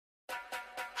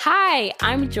Hi,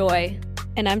 I'm Joy.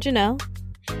 And I'm Janelle.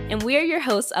 And we are your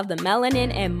hosts of the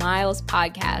Melanin and Miles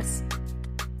podcast.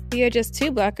 We are just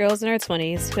two Black girls in our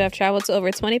 20s who have traveled to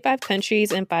over 25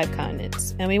 countries and 5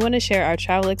 continents. And we want to share our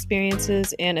travel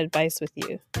experiences and advice with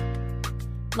you.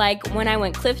 Like when I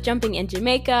went cliff jumping in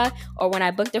Jamaica, or when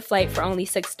I booked a flight for only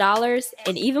 $6,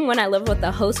 and even when I lived with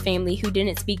a host family who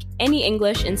didn't speak any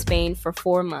English in Spain for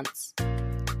 4 months.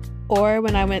 Or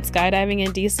when I went skydiving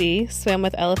in DC, swam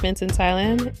with elephants in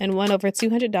Thailand, and won over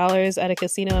 $200 at a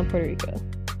casino in Puerto Rico.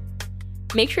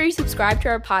 Make sure you subscribe to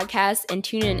our podcast and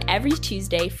tune in every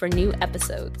Tuesday for new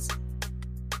episodes.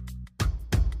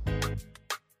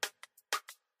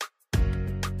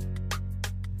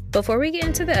 Before we get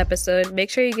into the episode, make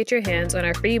sure you get your hands on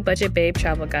our free Budget Babe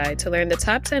travel guide to learn the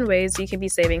top 10 ways you can be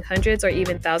saving hundreds or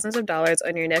even thousands of dollars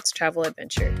on your next travel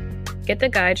adventure. Get the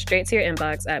guide straight to your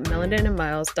inbox at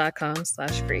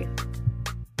melaninandmiles.com/free.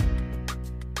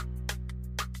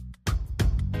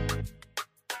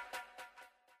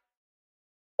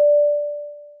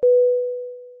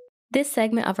 This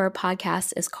segment of our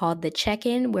podcast is called The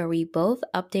Check-In, where we both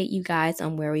update you guys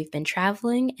on where we've been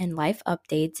traveling and life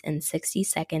updates in 60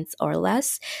 seconds or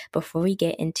less before we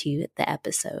get into the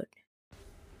episode.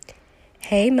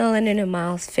 Hey, Melanin and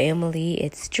Miles family,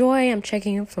 it's Joy. I'm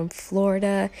checking in from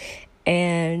Florida.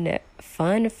 And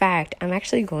fun fact, I'm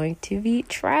actually going to be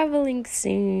traveling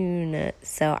soon.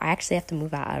 So I actually have to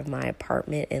move out of my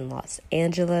apartment in Los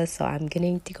Angeles. So I'm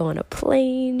getting to go on a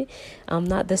plane.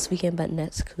 Not this weekend, but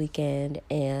next weekend.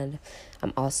 And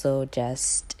I'm also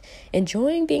just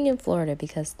enjoying being in Florida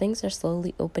because things are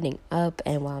slowly opening up.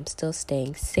 And while I'm still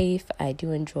staying safe, I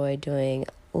do enjoy doing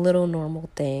little normal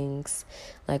things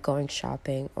like going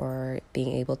shopping or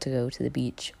being able to go to the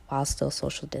beach while still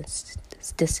social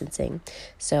distancing.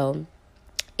 So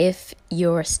if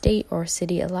your state or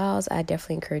city allows, I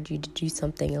definitely encourage you to do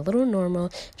something a little normal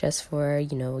just for,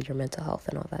 your mental health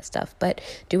and all that stuff. But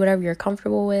do whatever you're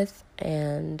comfortable with,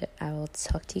 and I will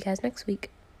talk to you guys next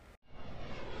week.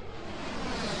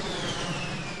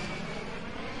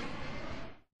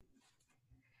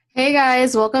 Hey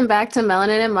guys, welcome back to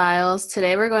Melanin and Miles.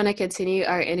 Today we're going to continue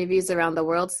our Interviews Around the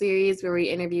World series where we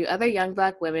interview other young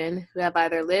Black women who have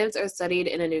either lived or studied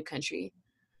in a new country.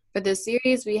 For this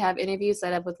series, we have interviews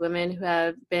set up with women who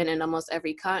have been in almost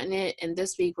every continent, and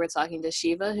this week we're talking to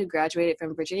Sheevah, who graduated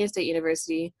from Virginia State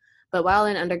University, but while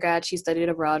in undergrad, she studied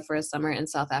abroad for a summer in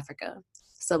South Africa.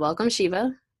 So welcome,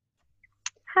 Sheevah.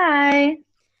 Hi.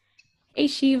 Hey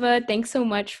Sheevah, thanks so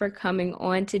much for coming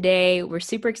on today. We're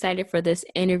super excited for this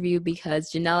interview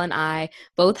because Janelle and I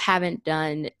both haven't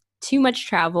done too much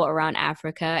travel around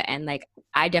Africa, and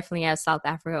I definitely have South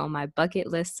Africa on my bucket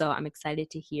list, so I'm excited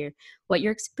to hear what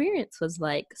your experience was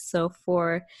like. So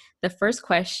for the first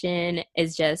question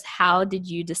is just, how did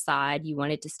you decide you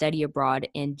wanted to study abroad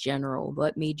in general?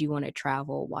 What made you want to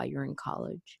travel while you're in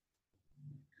college?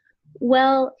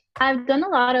 Well, I've done a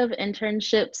lot of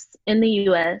internships in the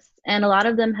US, and a lot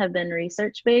of them have been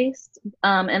research-based,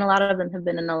 and a lot of them have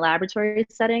been in a laboratory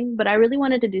setting, but I really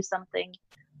wanted to do something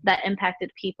that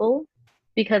impacted people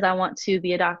because I want to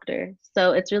be a doctor.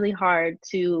 So it's really hard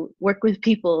to work with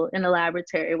people in a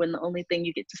laboratory when the only thing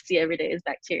you get to see every day is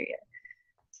bacteria.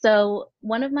 So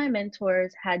one of my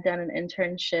mentors had done an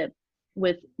internship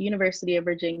with University of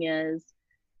Virginia's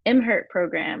MHERT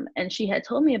program, and she had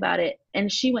told me about it,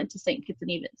 and she went to St. Kitts and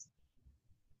Nevis.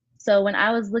 So when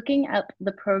I was looking up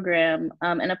the program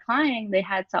and applying, they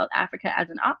had South Africa as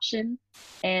an option,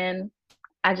 and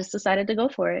I just decided to go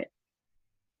for it.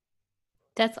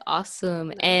 That's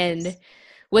awesome. And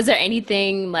was there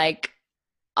anything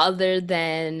other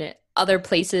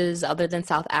places other than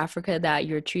South Africa that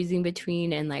you're choosing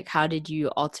between, and how did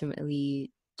you ultimately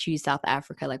choose South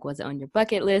Africa? Was it on your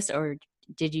bucket list, or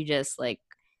did you just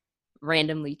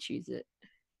randomly choose it?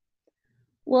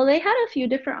 Well, they had a few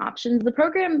different options. The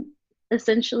program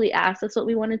essentially asked us what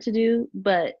we wanted to do,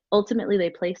 but ultimately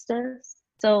they placed us.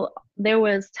 So there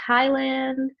was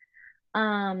Thailand,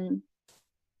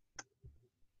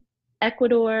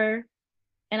 Ecuador,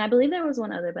 and I believe there was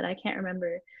one other, but I can't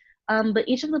remember. But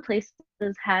each of the places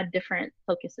had different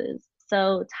focuses.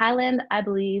 So Thailand, I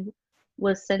believe,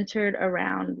 was centered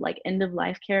around end of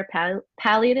life care,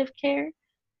 palliative care.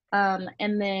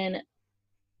 And then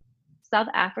South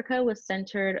Africa was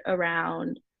centered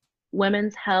around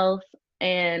women's health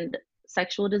and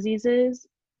sexual diseases.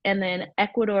 And then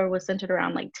Ecuador was centered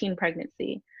around teen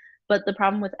pregnancy. But the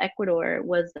problem with Ecuador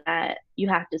was that you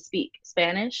have to speak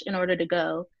Spanish in order to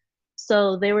go.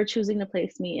 So they were choosing to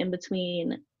place me in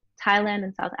between Thailand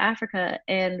and South Africa.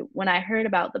 And when I heard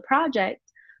about the project,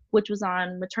 which was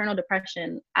on maternal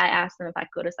depression, I asked them if I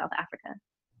could go to South Africa.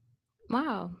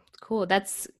 Wow, Cool.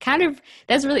 That's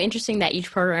really interesting that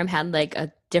each program had like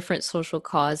a different social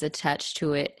cause attached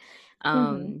to it.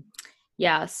 Mm-hmm.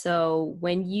 Yeah, so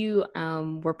when you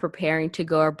were preparing to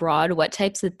go abroad, what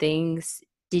types of things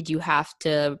did you have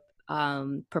to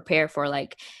prepare for?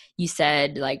 Like you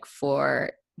said, like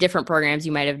for different programs,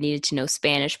 you might have needed to know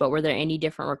Spanish, but were there any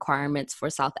different requirements for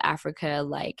South Africa,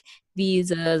 like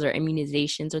visas or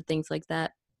immunizations or things like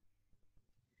that?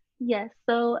 Yes,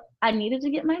 so I needed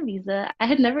to get my visa. I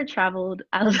had never traveled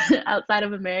outside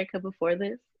of America before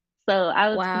this, so I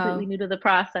was completely Wow. new to the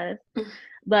process.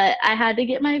 But I had to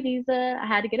get my visa. I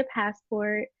had to get a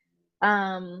passport.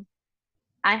 Um,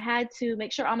 I had to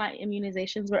make sure all my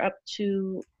immunizations were up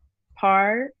to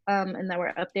par, and that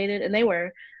were updated, and they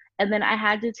were. And then I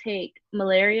had to take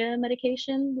malaria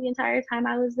medication the entire time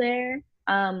I was there,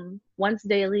 once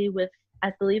daily with,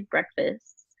 I believe,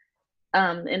 breakfast,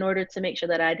 in order to make sure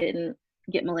that I didn't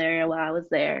get malaria while I was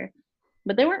there.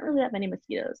 But there weren't really that many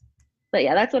mosquitoes. But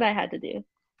yeah, that's what I had to do.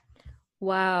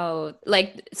 Wow.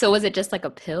 Like, so was it just like a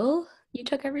pill you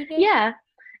took every day? Yeah,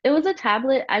 it was a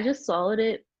tablet. I just swallowed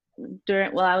it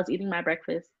during while I was eating my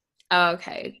breakfast.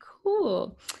 Okay,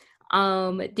 cool.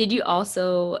 Did you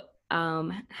also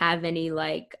have any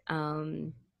like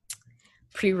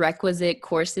prerequisite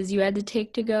courses you had to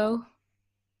take to go?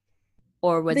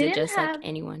 Or was They it didn't just like have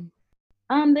anyone?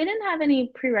 they didn't have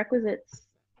any prerequisites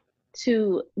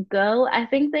to go. I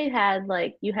think they had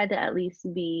like you had to at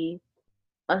least be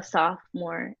a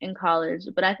sophomore in college,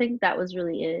 but I think that was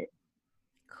really it.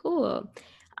 Cool.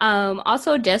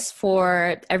 Also, just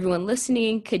for everyone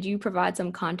listening, could you provide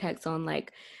some context on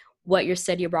like what your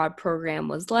study abroad program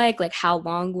was like? Like, how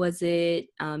long was it?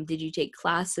 Did you take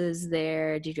classes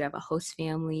there? Did you have a host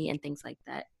family and things like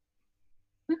that?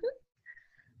 Mhm.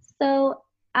 So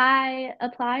I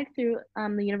applied through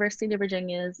the University of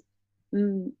Virginia's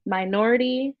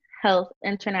Minority Health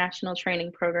International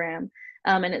Training Program,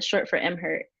 and it's short for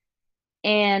MHERT.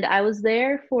 And I was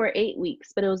there for 8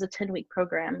 weeks, but it was a 10-week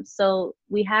program. So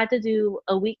we had to do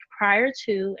a week prior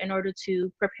to in order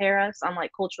to prepare us on like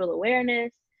cultural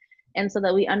awareness and so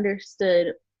that we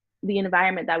understood the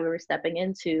environment that we were stepping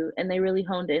into. And they really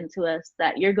honed into us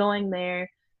that you're going there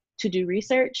to do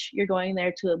research, you're going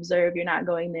there to observe, you're not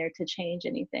going there to change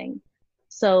anything.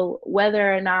 So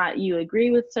whether or not you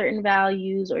agree with certain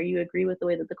values or you agree with the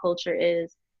way that the culture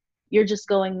is, you're just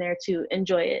going there to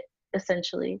enjoy it,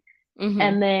 essentially. Mm-hmm.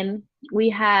 And then we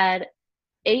had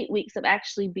 8 weeks of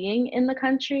actually being in the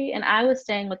country, and I was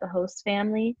staying with the host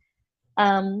family.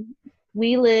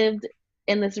 We lived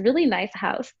in this really nice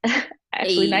house,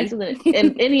 actually Hey. nicer than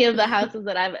in any of the houses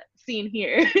that I've seen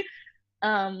here.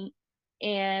 um,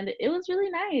 and it was really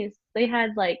nice. They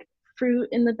had like fruit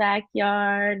in the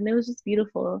backyard, and it was just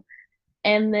beautiful.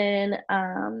 And then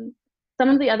some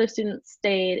of the other students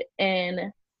stayed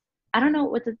in, I don't know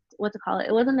what to call it.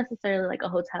 It wasn't necessarily like a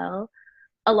hotel,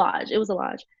 a lodge. It was a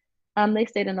lodge. They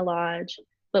stayed in a lodge,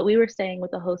 but we were staying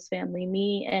with the host family,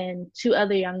 me and two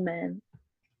other young men.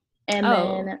 And Oh,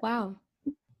 then, wow.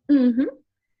 hmm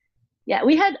yeah,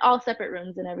 we had all separate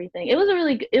rooms and everything. It was a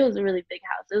really big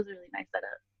house. It was a really nice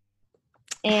setup.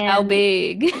 How And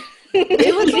big?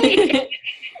 it was like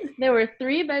there were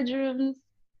three bedrooms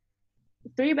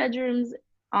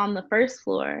on the first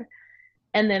floor,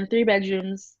 and then three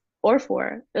bedrooms or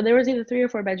four. So there was either three or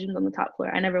four bedrooms on the top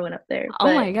floor. I never went up there, Oh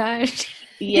but my gosh.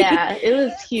 yeah, it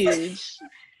was huge.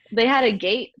 They had a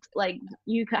gate, like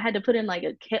you had to put in like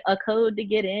a code to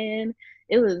get in.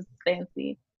 It was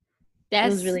fancy. It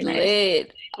was That's really nice.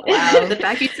 lit. The Wow.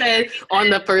 fact you said on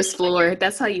the first floor,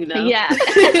 that's how you know. Yeah.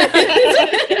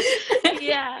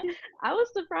 Yeah. I was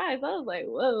surprised. I was like,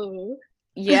 whoa.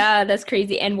 Yeah, that's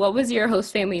crazy. And what was your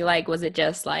host family like? Was it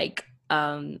just like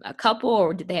a couple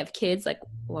or did they have kids? Like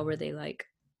what were they like?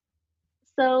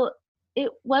 So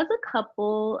it was a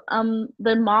couple.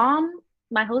 The mom,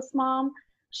 my host mom,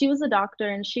 she was a doctor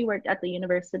and she worked at the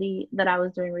university that I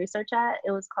was doing research at.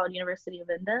 It was called University of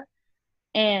Inda.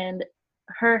 And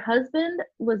her husband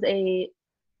was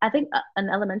I think, an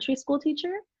elementary school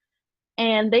teacher.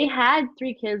 And they had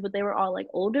three kids, but they were all like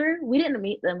older. We didn't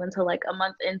meet them until like a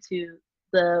month into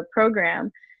the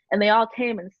program. And they all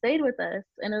came and stayed with us.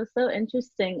 And it was so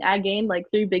interesting. I gained like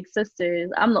three big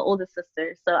sisters. I'm the oldest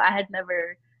sister. So I had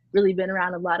never really been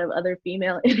around a lot of other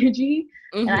female energy.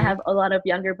 And I Mm-hmm. have a lot of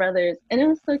younger brothers. And it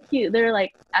was so cute. They were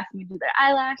like asking me to do their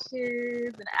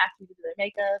eyelashes and asking me to do their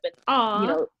makeup and, you Aw.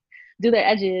 know, do their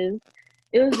edges.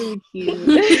 It was really cute.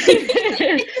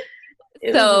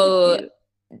 It was really So cute.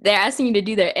 they're asking you to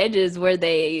do their edges. Were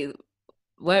they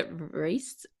what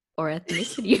race or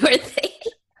ethnicity were they?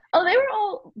 Oh, they were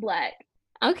all black,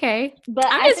 Okay. but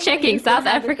I'm I just think they checking. used to South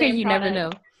have the Africa, same you never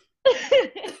product.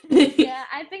 know.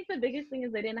 I think the biggest thing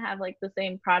is they didn't have like the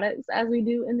same products as we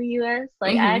do in the US.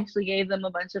 Like I Mm-hmm. actually gave them a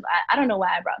bunch of I don't know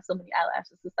why I brought so many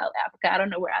eyelashes to South Africa. I don't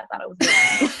know where I thought I was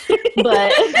going.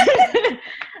 But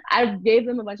I gave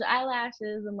them a bunch of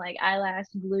eyelashes and like eyelash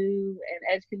glue and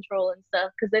edge control and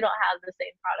stuff because they don't have the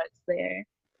same products there.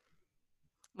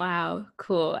 Wow,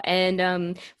 cool.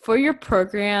 And for your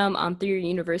program through your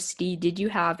university, did you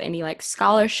have any like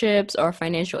scholarships or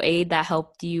financial aid that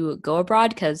helped you go abroad?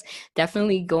 Because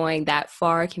definitely going that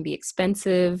far can be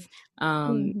expensive,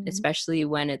 Mm-hmm. especially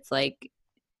when it's like,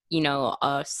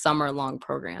 a summer-long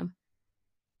program.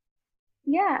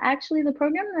 Yeah, actually the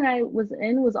program that I was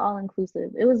in was all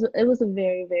inclusive. It was a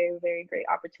very, very, very great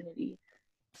opportunity.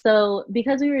 So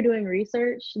because we were doing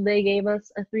research, they gave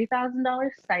us a $3,000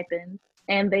 stipend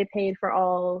and they paid for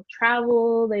all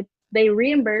travel. They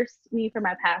reimbursed me for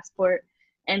my passport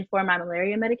and for my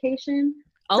malaria medication.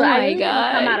 So Oh I my really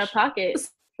didn't come out of gosh. pocket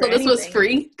for So this was anything.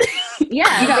 free? You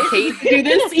Yeah, got paid to basically. do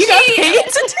this? You got paid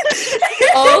to do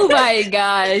Oh my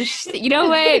gosh. You know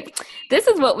what? This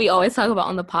is what we always talk about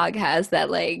on the podcast that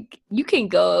like you can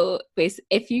go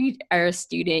if you are a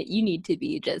student, you need to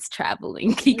be just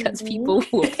traveling because Hmm. people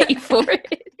will pay for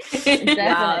it.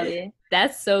 Wow. Definitely.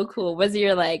 That's so cool. Was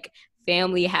your like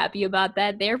family happy about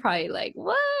that? They're probably like,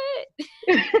 "What?"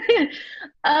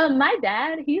 My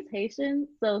dad, he's Haitian,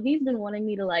 so he's been wanting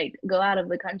me to like go out of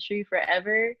the country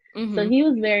forever. So Mhm. he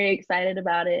was very excited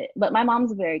about it. But my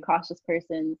mom's a very cautious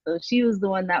person, so she was the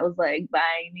one that was like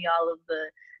buying me all of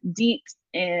the deets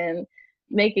and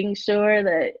making sure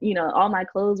that, all my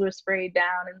clothes were sprayed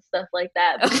down and stuff like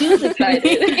that. But she was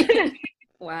excited.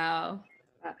 Wow.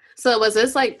 So was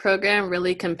this like program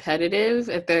really competitive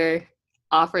if they're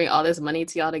offering all this money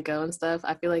to y'all to go and stuff?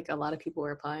 I feel like a lot of people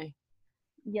were applying.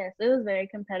 Yes, it was very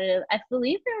competitive. I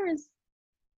believe there was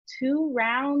 2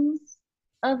 rounds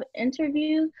of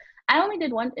interviews. I only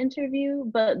did one interview,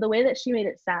 but the way that she made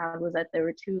it sound was that there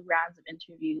were 2 rounds of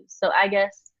interviews. So I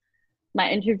guess my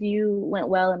interview went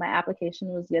well and my application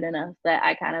was good enough that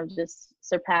I kind of just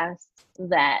surpassed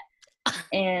that.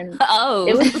 And it Oh.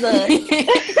 was the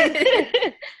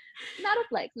not a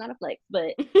flex, not a flex,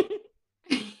 but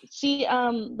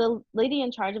the lady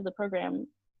in charge of the program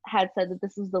had said that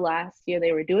this was the last year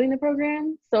they were doing the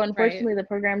program. So Right. unfortunately the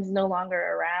program's no longer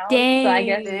around. So I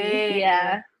guess Dang.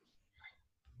 yeah, Dang.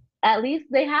 at least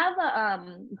they have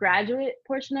a graduate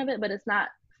portion of it, but it's not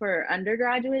for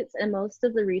undergraduates. And most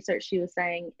of the research she was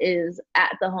saying is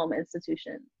at the home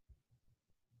institution.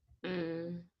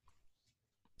 Mm.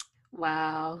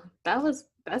 Wow. That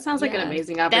sounds like an Yeah,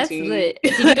 amazing that's opportunity. lit.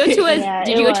 Did you go to a Yeah,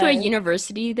 did it you go to a was.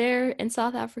 university there in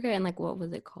South Africa? And like what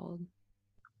was it called?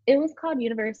 It was called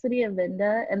University of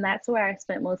Vinda, and that's where I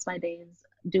spent most of my days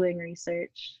doing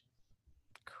research.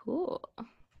 Cool.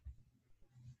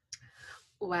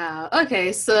 Wow.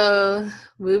 Okay, so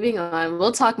moving on.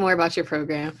 We'll talk more about your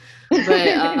program.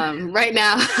 But right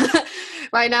now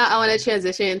right now I want to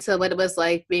transition into what it was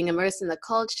like being immersed in the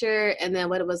culture and then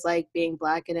what it was like being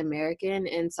Black and American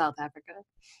in South Africa.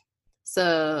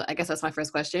 So, I guess that's my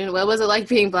first question. What was it like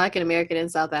being Black and American in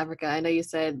South Africa? I know you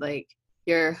said like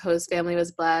your host family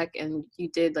was Black and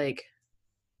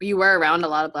you were around a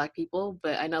lot of Black people,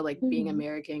 but I know like being Mhm.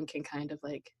 American can kind of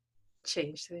like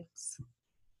change things.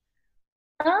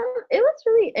 It was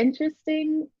really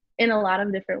interesting in a lot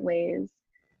of different ways.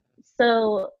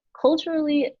 So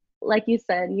culturally, like you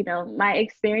said, my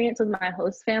experience with my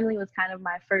host family was kind of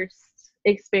my first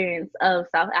experience of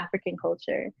South African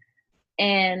culture.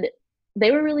 And they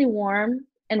were really warm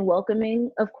and welcoming.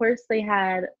 Of course, they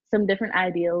had some different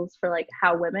ideals for like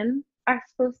how women are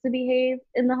supposed to behave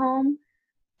in the home.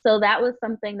 So that was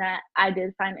something that I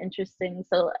did find interesting.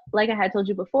 So, like I had told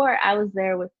you before, I was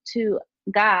there with 2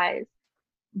 guys,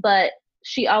 but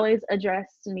she always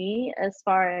addressed me as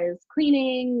far as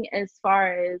cleaning, as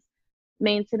far as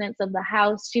maintenance of the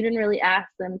house. She didn't really ask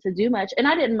them to do much. And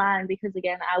I didn't mind because,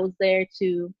 again, I was there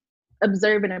to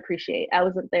observe and appreciate. I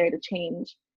wasn't there to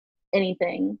change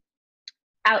anything.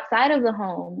 Outside of the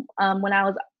home, when I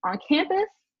was on campus,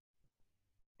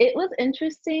 it was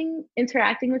interesting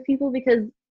interacting with people because,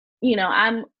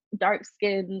 I'm dark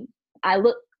skinned. I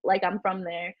look like I'm from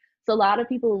there. So a lot of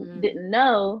people Mm. didn't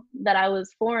know that I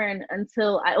was foreign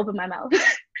until I opened my mouth.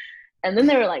 And then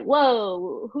they were like,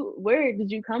 whoa, where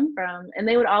did you come from? And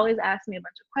they would always ask me a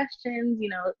bunch of questions.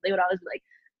 They would always be like,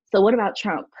 so what about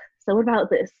Trump? So what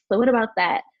about this? So what about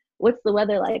that? What's the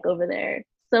weather like over there?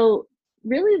 So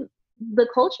really the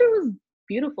culture was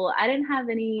beautiful. I didn't have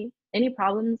any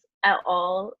problems at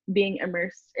all being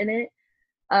immersed in it.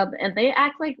 And they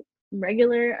act like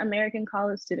regular American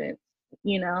college students,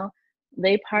 you know.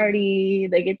 They Mm. party,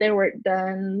 they get their work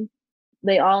done,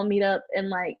 they all meet up in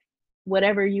like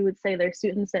whatever you would say their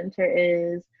student center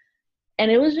is.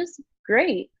 And it was just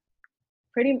great.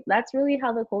 That's really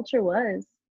how the culture was.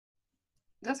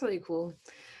 That's really cool.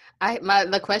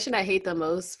 The question I hate the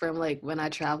most from like when I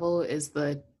travel is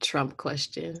the Trump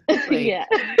question. Like, Yeah.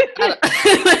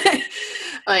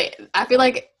 like I feel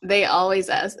like they always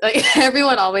ask, like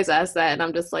everyone always asks that, and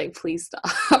I'm just like, please stop.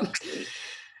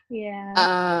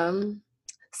 Yeah.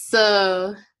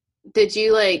 So did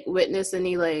you like witness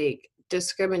any like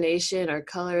discrimination or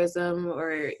colorism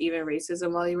or even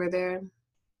racism while you were there?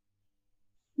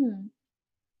 Hmm.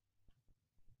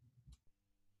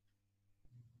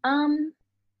 Um,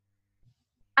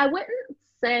 I wouldn't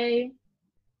say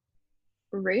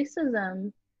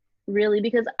racism really,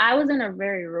 because I was in a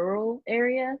very rural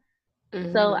area. So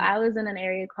Mm-hmm. I was in an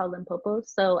area called Limpopo.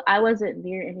 So I wasn't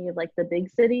near any of like the big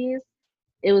cities.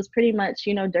 It was pretty much,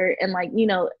 dirt, and like,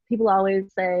 people always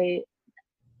say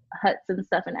huts and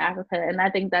stuff in Africa. And I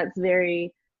think that's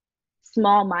very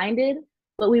small minded.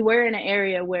 But we were in an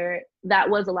area where that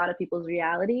was a lot of people's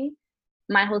reality.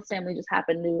 My host family just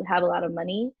happened to have a lot of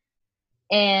money.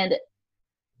 And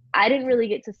I didn't really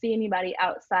get to see anybody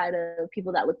outside of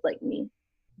people that looked like me.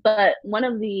 But one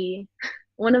of the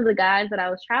guys that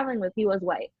I was traveling with, he was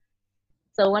white.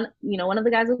 So one of the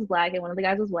guys was black and one of the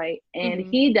guys was white, and Mm-hmm.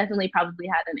 he definitely probably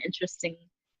had an interesting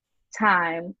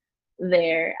time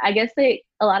there. I guess a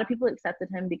lot of people accepted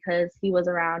him because he was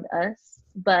around us,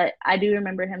 but I do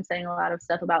remember him saying a lot of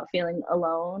stuff about feeling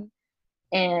alone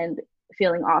and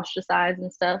feeling ostracized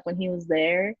and stuff when he was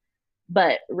there.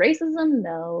 But racism,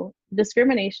 no.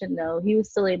 Discrimination, no. He was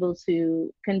still able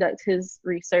to conduct his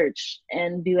research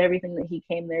and do everything that he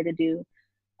came there to do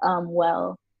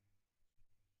well.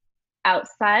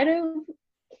 Outside of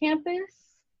campus,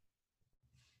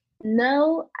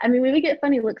 no. I mean, we would get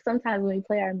funny looks sometimes when we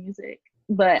play our music,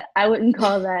 but I wouldn't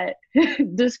call that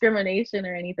discrimination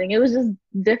or anything. It was just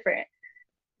different.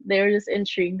 They were just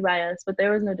intrigued by us, but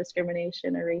there was no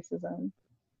discrimination or racism.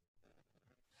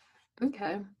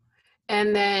 Okay.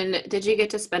 And then did you get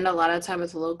to spend a lot of time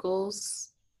with locals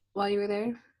while you were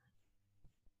there?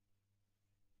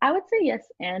 I would say yes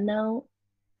and no.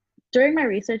 During my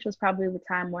research was probably the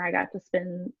time where I got to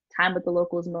spend time with the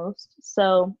locals most.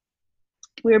 So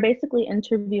we were basically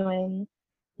interviewing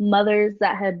mothers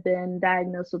that had been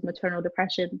diagnosed with maternal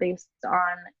depression based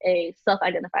on a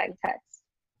self-identifying test.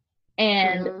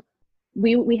 And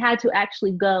Mm-hmm. we had to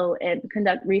actually go and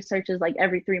conduct researches like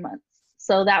every 3 months.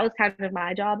 So that was kind of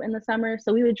my job in the summer.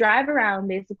 So we would drive around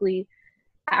basically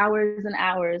hours and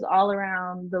hours all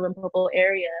around the Limpopo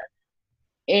area.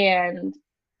 And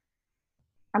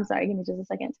I'm sorry, give me just a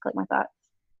second to collect my thoughts.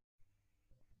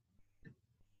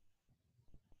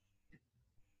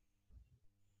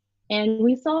 And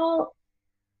we saw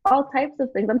all types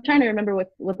of things. I'm trying to remember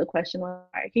what the question was.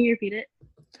 Can you repeat it?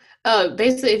 Oh,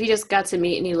 basically, if you just got to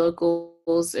meet any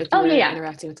locals, if you Oh, were yeah, yeah.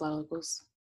 interacting with a lot of locals.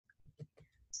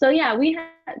 So, yeah, we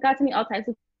got to meet all types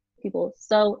of people.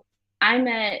 So I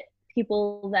met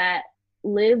people that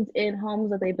lived in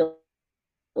homes that they built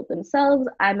themselves.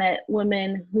 I met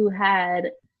women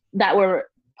that were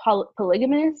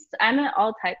polygamous. I met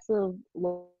all types of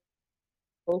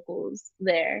locals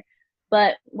there.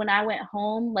 But when I went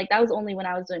home, like that was only when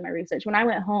I was doing my research. When I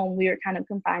went home, we were kind of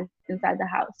confined inside the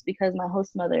house because my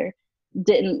host mother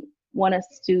didn't want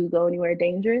us to go anywhere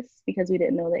dangerous because we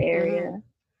didn't know the Mm-hmm. area.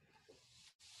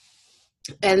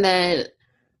 And then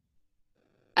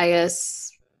I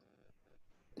guess,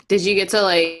 did you get to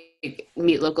like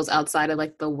meet locals outside of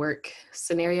like the work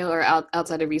scenario or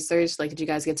outside of research? Like, did you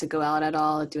guys get to go out at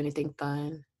all, do anything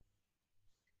fun?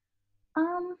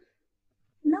 Um,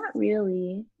 Not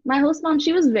really. My host mom,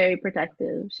 she was very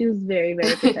protective. She was very,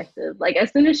 very protective. Like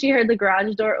as soon as she heard the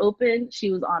garage door open, she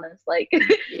was on us. Like there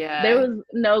Yeah. was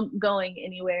no going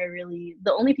anywhere really.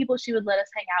 The only people she would let us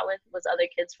hang out with was other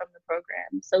kids from the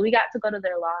program. So we got to go to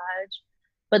their lodge,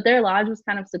 but their lodge was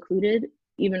kind of secluded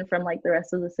even from like the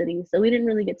rest of the city. So we didn't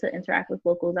really get to interact with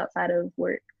locals outside of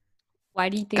work. Why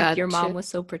do you think your mom Gotcha. was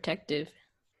so protective?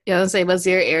 Yeah, I was gonna say, was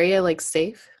your area like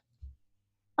safe?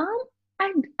 Um,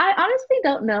 I honestly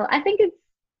don't know. I think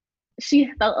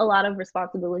she felt a lot of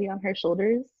responsibility on her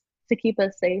shoulders to keep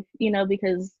us safe,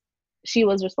 because she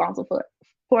was responsible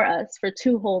for us for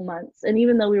 2 whole months. And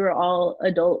even though we were all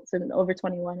adults and over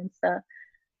 21 and stuff,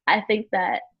 I think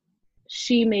that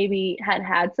she maybe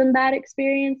had some bad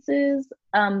experiences.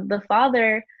 The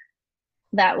father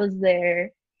that was there,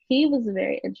 he was a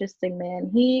very interesting man.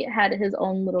 He had his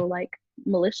own little like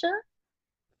militia,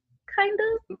 kind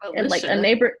of, and like a Militia.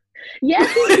 neighbor. Yeah,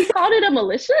 he called it a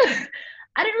militia.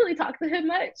 I didn't really talk to him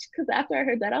much because after I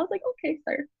heard that, I was like, okay,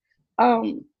 sir.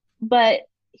 But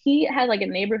he had like a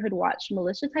neighborhood watch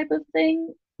militia type of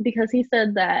thing because he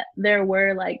said that there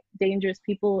were like dangerous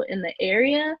people in the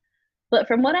area. But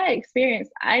from what I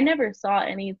experienced, I never saw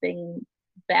anything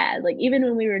bad. Like even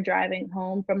when we were driving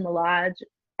home from the lodge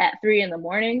at 3 in the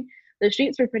morning, the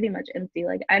streets were pretty much empty.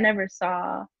 Like I never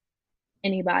saw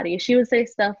anybody. She would say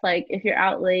stuff like, if you're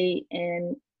out late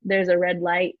and there's a red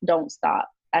light, don't stop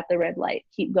at the red light.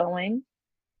 Keep going.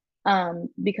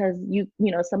 Because you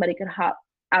know, somebody could hop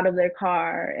out of their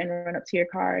car and run up to your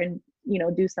car and, you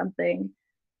know, do something.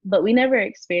 But we never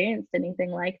experienced anything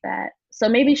like that. So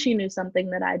maybe she knew something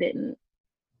that I didn't.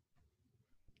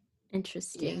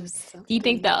 Interesting. Yes, Do you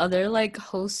think the other like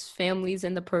host families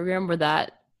in the program were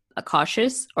that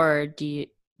cautious, or do you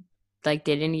like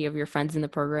did any of your friends in the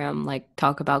program like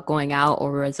talk about going out,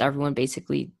 or was everyone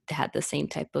basically had the same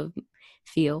type of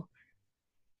feel?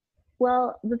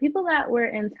 Well, the people that were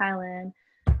in Thailand,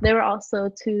 they were also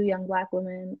two young Black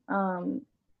women.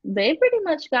 They pretty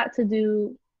much got to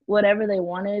do whatever they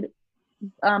wanted,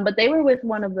 but they were with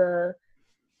one of the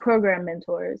program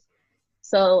mentors.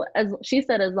 So as she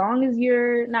said, as long as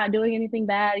you're not doing anything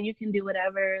bad, you can do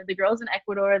whatever. The girls in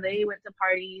Ecuador, they went to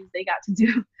parties, they got to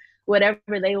do whatever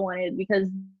they wanted because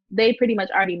they pretty much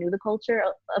already knew the culture.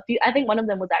 A few, I think one of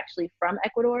them was actually from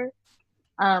Ecuador.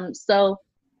 So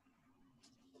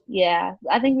yeah,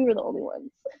 I think we were the only ones.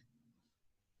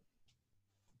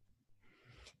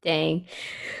 Dang.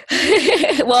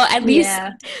 Well, at least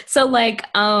Yeah. so like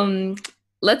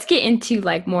let's get into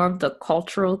like more of the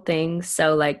cultural things.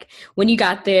 So like when you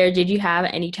got there, did you have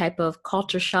any type of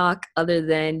culture shock other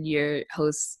than your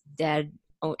host dad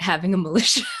having a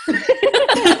militia?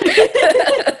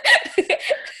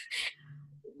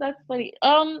 That's funny.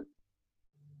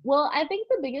 Well, I think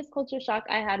the biggest culture shock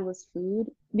I had was food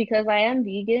because I am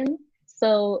vegan.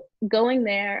 So going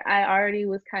there, I already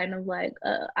was kind of like,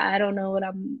 I don't know what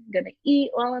I'm gonna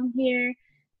eat while I'm here.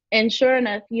 And sure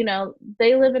enough, you know,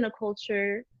 they live in a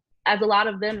culture, as a lot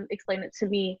of them explain it to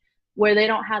me, where they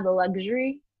don't have the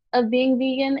luxury of being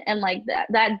vegan. And like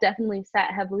that definitely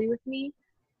sat heavily with me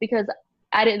because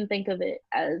I didn't think of it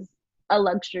as a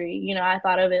luxury. You know, I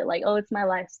thought of it like, oh, it's my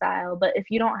lifestyle. But if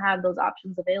you don't have those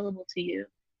options available to you,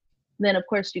 then of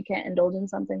course you can't indulge in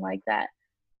something like that.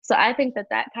 So I think that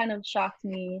that kind of shocked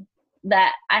me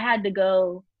that I had to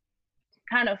go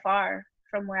kind of far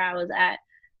from where I was at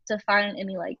to find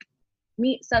any like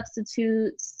meat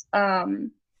substitutes. But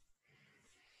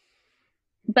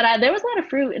there was a lot of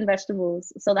fruit and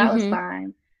vegetables, so that was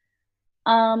Mm-hmm.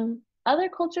 fine. Other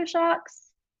culture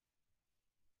shocks,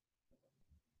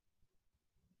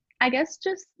 I guess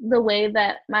just the way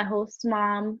that my host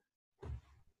mom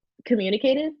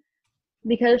communicated,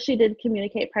 because she did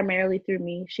communicate primarily through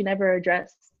me. She never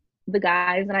addressed the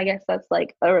guys, and I guess that's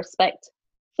like a respect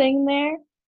thing there,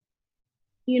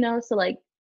 you know? So like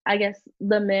I guess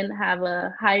the men have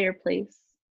a higher place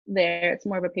there. It's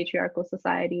more of a patriarchal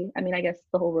society. I mean, I guess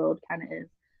the whole world kind of is.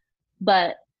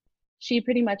 But she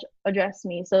pretty much addressed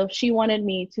me. So if she wanted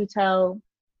me to tell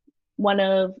one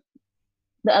of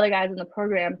the other guys in the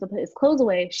program to put his clothes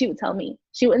away, she would tell me.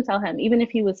 She wouldn't tell him, even if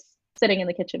he was sitting in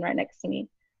the kitchen right next to me.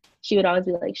 She would always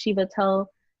be like, Sheevah, tell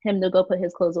him to go put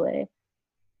his clothes away.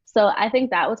 So I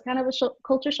think that was kind of a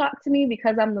culture shock to me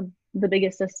because I'm the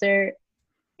biggest sister,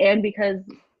 and because,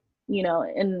 you know,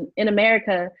 in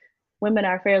America, women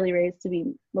are fairly raised to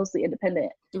be mostly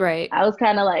independent. Right. I was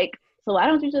kind of like, so why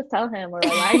don't you just tell him, or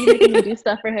like, why are you making me do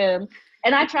stuff for him?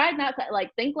 And I tried not to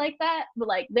like think like that, but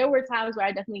like there were times where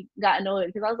I definitely got annoyed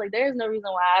because I was like, there's no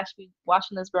reason why I should be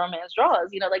washing this grown man's drawers.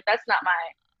 You know, like that's not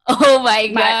Oh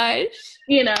my my, gosh.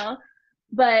 you know.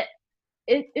 But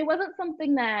it wasn't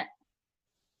something that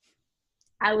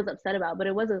I was upset about, but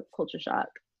it was a culture shock.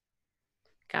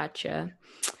 Gotcha.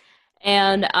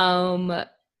 And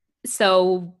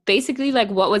so basically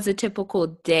like what was a typical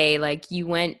day? Like you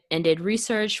went and did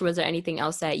research. Was there anything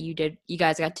else that you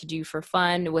guys got to do for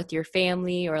fun with your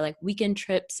family, or like weekend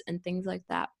trips and things like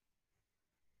that?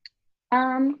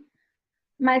 Um,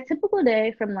 my typical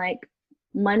day from like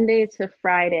Monday to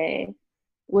Friday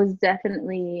was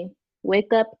definitely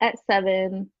wake up at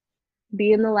 7,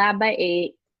 be in the lab by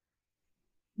 8,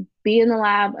 be in the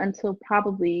lab until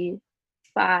probably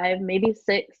 5, maybe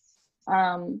 6.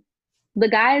 The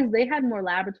guys, they had more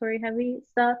laboratory heavy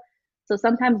stuff. So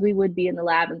sometimes we would be in the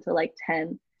lab until like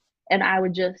 10, and I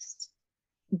would just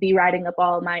be writing up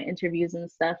all my interviews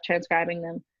and stuff, transcribing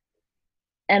them.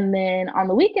 And then on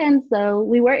the weekends, though,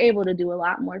 we were able to do a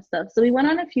lot more stuff. So we went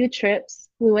on a few trips.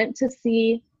 We went to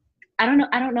see, I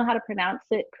don't know how to pronounce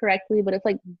it correctly, but it's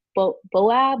like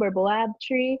boab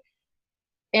tree,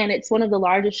 and it's one of the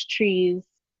largest trees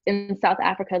in South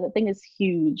Africa. The thing is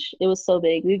huge. It was so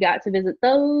big. We got to visit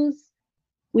those.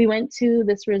 We went to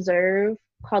this reserve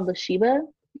called the Sheevah,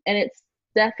 and it's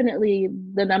definitely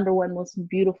the number one most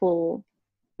beautiful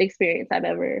experience I've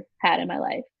ever had in my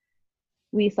life.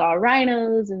 We saw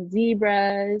rhinos and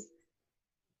zebras.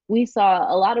 We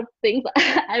saw a lot of things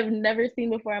I've never seen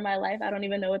before in my life. I don't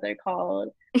even know what they're called.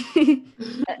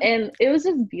 And it was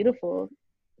just beautiful.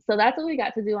 So that's what we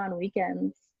got to do on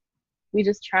weekends. We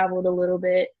just traveled a little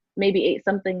bit, maybe ate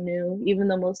something new, even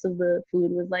though most of the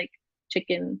food was like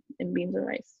chicken and beans and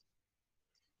rice.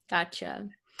 Gotcha.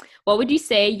 What would you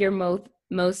say your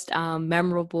most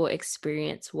memorable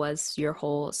experience was your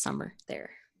whole summer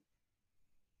there?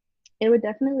 It would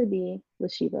definitely be the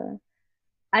Sheevah.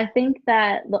 I think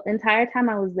that the entire time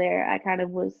I was there, I kind of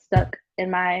was stuck in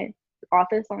my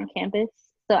office on campus.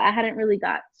 So I hadn't really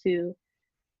got to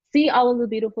see all of the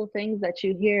beautiful things that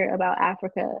you hear about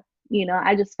Africa. You know,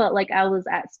 I just felt like I was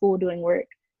at school doing work.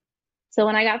 So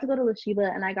when I got to go to La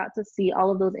Shiba and I got to see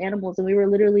all of those animals, and we were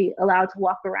literally allowed to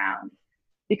walk around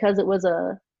because it was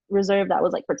a reserve that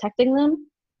was like protecting them.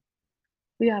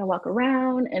 We got to walk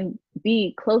around and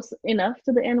be close enough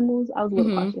to the animals. I was a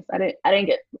little cautious. I didn't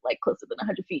get like closer than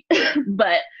 100 feet,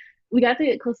 but we got to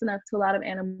get close enough to a lot of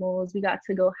animals. We got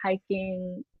to go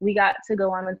hiking. We got to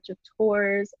go on a bunch of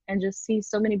tours and just see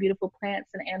so many beautiful plants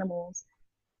and animals.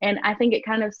 And I think it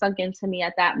kind of sunk into me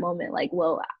at that moment, like,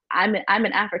 well, I'm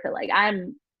in Africa. Like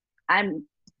I'm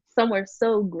somewhere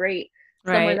so great,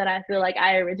 somewhere that I feel like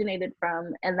I originated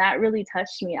from, and that really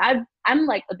touched me. I'm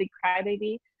like a big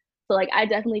crybaby, so like I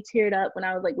definitely teared up when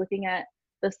I was like looking at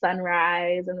the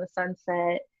sunrise and the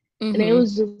sunset, and it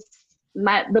was just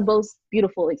the most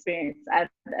beautiful experience I've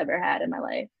ever had in my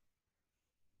life.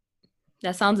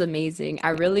 That sounds amazing. I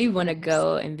really want to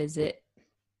go and visit.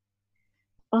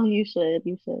 Oh, you should.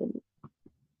 You should.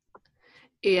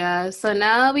 Yeah, so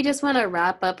now we just want to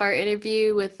wrap up our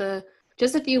interview with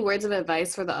just a few words of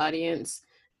advice for the audience.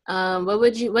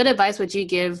 What advice would you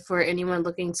give for anyone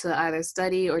looking to either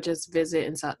study or just visit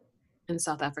in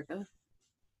South Africa?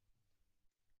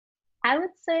 I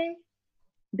would say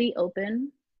be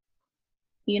open,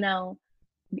 you know,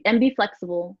 and be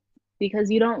flexible, because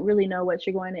you don't really know what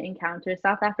you're going to encounter.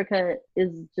 South Africa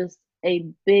is just a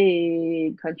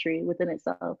big country within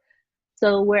itself.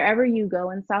 So wherever you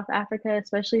go in South Africa,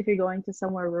 especially if you're going to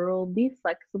somewhere rural, be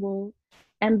flexible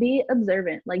and be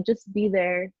observant. Like just be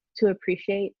there to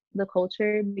appreciate the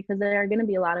culture, because there are going to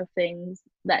be a lot of things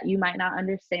that you might not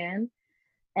understand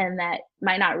and that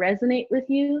might not resonate with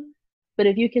you. But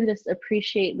if you can just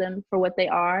appreciate them for what they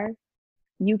are,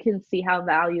 you can see how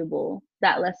valuable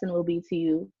that lesson will be to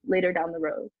you later down the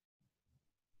road.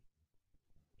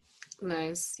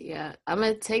 Nice. Yeah. I'm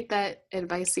going to take that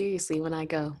advice seriously when I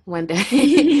go one day.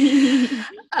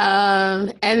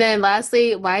 And then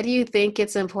lastly, why do you think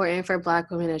it's important for Black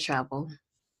women to travel?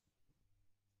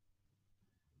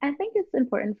 I think it's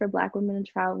important for Black women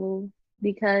to travel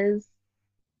because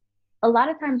a lot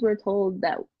of times we're told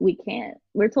that we can't.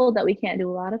 We're told that we can't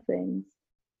do a lot of things.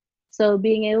 So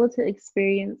being able to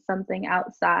experience something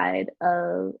outside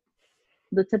of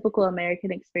the typical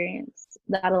American experience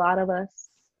that a lot of us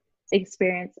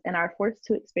experience and are forced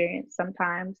to experience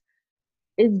sometimes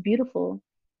is beautiful.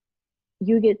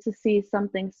 You get to see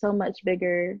something so much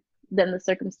bigger than the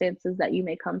circumstances that you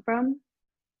may come from.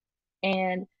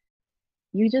 And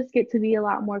you just get to be a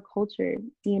lot more cultured,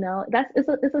 you know. It's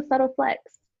a subtle flex.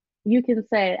 You can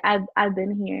say, I've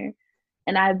been here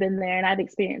and I've been there and I've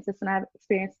experienced this and I've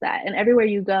experienced that. And everywhere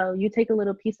you go, you take a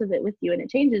little piece of it with you and it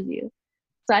changes you.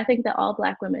 So I think that all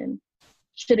Black women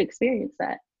should experience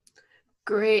that.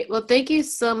 Great. Well, thank you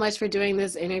so much for doing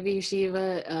this interview,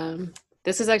 Sheevah.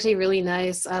 This is actually really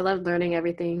nice. I love learning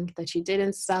everything that you did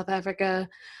in South Africa.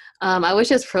 I wish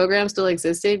this program still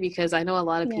existed, because I know a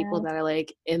lot of people that are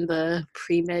like in the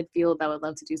pre-med field that would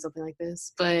love to do something like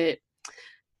this, but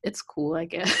it's cool, I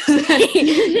guess.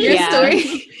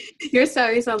 Your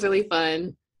story sounds really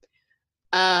fun.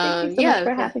 Thank you so much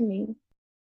for having me.